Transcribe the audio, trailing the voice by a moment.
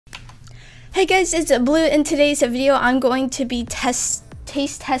Hey guys, it's Blue. In today's video, I'm going to be taste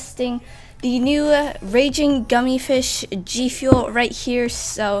testing the new Raging Gummy Fish Gfuel right here.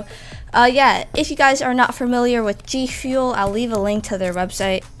 So, yeah, if you guys are not familiar with Gfuel, I'll leave a link to their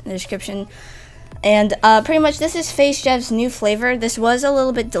website in the description. And pretty much this is FaZe Jev's new flavor. This was a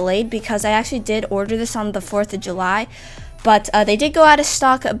little bit delayed because I actually did order this on the 4th of July. But they did go out of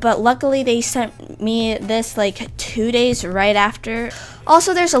stock, but luckily they sent me this like 2 days right after.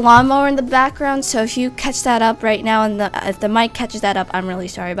 Also, there's a lawnmower in the background, so if you catch that up right now and if the mic catches that up, I'm really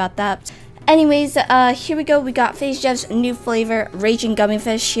sorry about that. Anyways, here we go. We got FaZe Jev's new flavor, Raging Gummy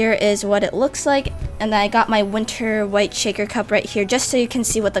Fish. Here is what it looks like. And then I got my winter white shaker cup right here, just so you can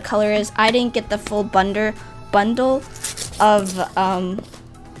see what the color is. I didn't get the full bundle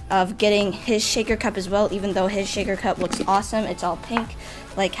of getting his shaker cup as well, even though his shaker cup looks awesome. It's all pink,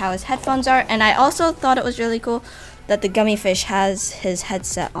 like how his headphones are. And I also thought it was really cool that the gummy fish has his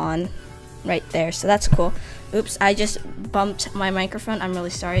headset on right there, so that's cool. Oops, I just bumped my microphone. I'm really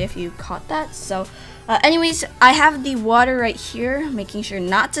sorry if you caught that. So anyways, I have the water right here, making sure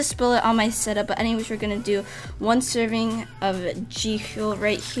not to spill it on my setup. But anyways, we're gonna do 1 serving of Gfuel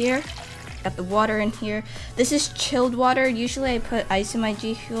right here. Got the water in here. This is chilled water. Usually I put ice in my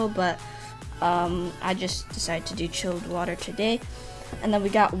Gfuel, but I just decided to do chilled water today. And then we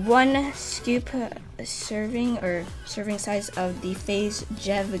got 1 scoop serving size of the FaZe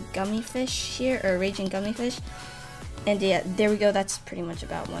Jev gummy fish here, or Raging Gummy Fish. And yeah, there we go. That's pretty much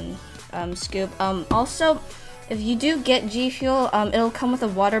about 1 scoop. Also, if you do get Gfuel, it'll come with a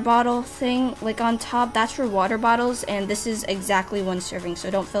water bottle thing like on top. That's for water bottles, and this is exactly 1 serving,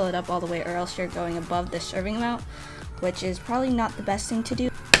 so don't fill it up all the way or else you're going above the serving amount, which is probably not the best thing to do.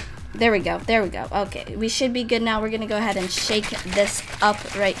 There we go, there we go. Okay, we should be good now. We're gonna go ahead and shake this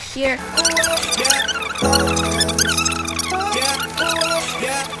up right here.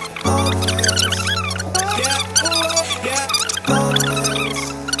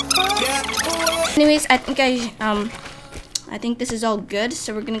 Anyways, I think this is all good,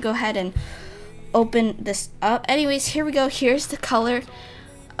 so we're gonna go ahead and open this up. Anyways, here we go. Here's the color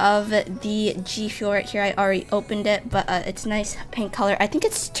of the Gfuel right here. I already opened it, but it's nice pink color. I think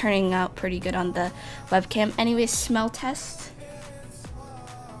it's turning out pretty good on the webcam. Anyways, smell test.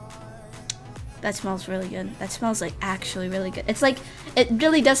 That smells really good. That smells like actually really good. It's like, it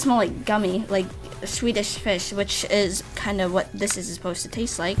really does smell like gummy, like Swedish fish, which is kind of what this is supposed to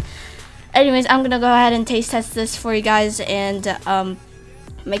taste like. Anyways, I'm gonna go ahead and taste test this for you guys, and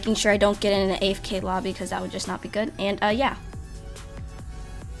making sure I don't get in an AFK lobby because that would just not be good. And yeah.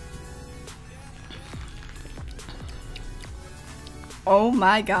 Oh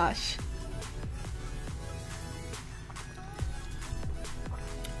my gosh.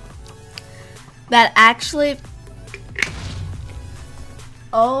 That actually,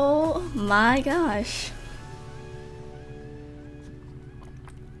 oh my gosh.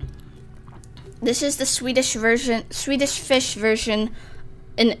 This is the Swedish fish version,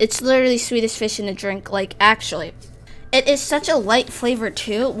 and it's literally Swedish fish in a drink. Like, actually, it is such a light flavor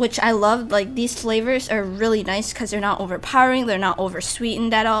too, which I love. Like, these flavors are really nice because they're not overpowering, they're not over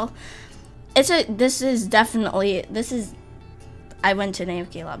sweetened at all. I went to an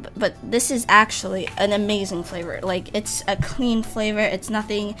AFK lab, but this is actually an amazing flavor. Like, it's a clean flavor, it's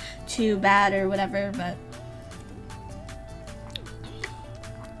nothing too bad or whatever, but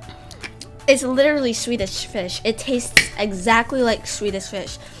it's literally Swedish fish. It tastes exactly like Swedish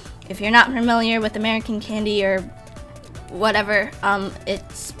fish. If you're not familiar with American candy or whatever,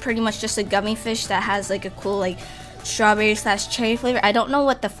 it's pretty much just a gummy fish that has like a cool like strawberry / cherry flavor. I don't know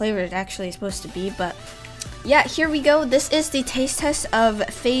what the flavor is actually supposed to be, but yeah, here we go. This is the taste test of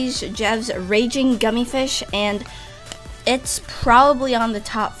FaZe Jev's Raging Gummy Fish, and it's probably on the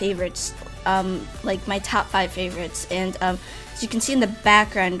top favorites, like my top 5 favorites. And as you can see in the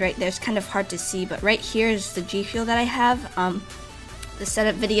background right there, it's kind of hard to see, but right here is the Gfuel that I have. The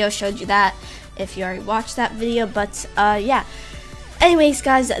setup video showed you that if you already watched that video, but yeah. Anyways,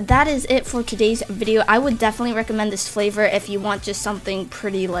 guys, that is it for today's video. I would definitely recommend this flavor if you want just something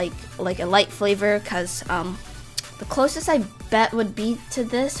pretty like a light flavor, because the closest I bet would be to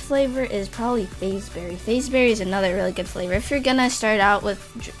this flavor is probably FaZeberry. FaZeberry is another really good flavor. If you're gonna start out with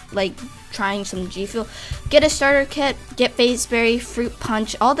like trying some Gfuel, get a starter kit, get FaZeberry, fruit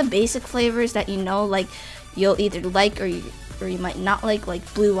punch, all the basic flavors that you know, like you'll either like or you might not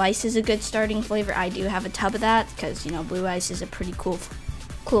like blue ice is a good starting flavor. I do have a tub of that because, you know, blue ice is a pretty cool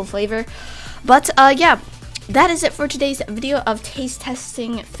flavor. But yeah, that is it for today's video of taste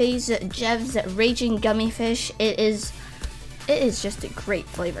testing FaZe Jev's Raging Gummy Fish. It is just a great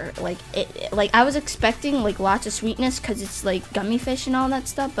flavor. Like I was expecting like lots of sweetness because it's like gummy fish and all that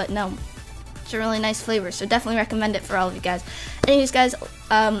stuff, but no, It's a really nice flavor, so definitely recommend it for all of you guys. Anyways, guys,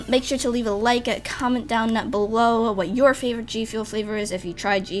 make sure to leave a like, a comment down below what your favorite Gfuel flavor is if you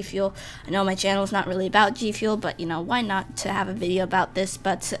tried Gfuel. I know my channel is not really about Gfuel, but you know, why not to have a video about this?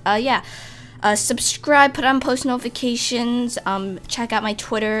 But yeah. Subscribe, put on post notifications, check out my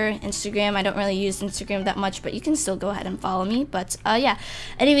Twitter, Instagram. I don't really use Instagram that much, but you can still go ahead and follow me. But yeah,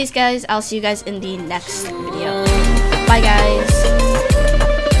 anyways guys, I'll see you guys in the next video. Bye guys.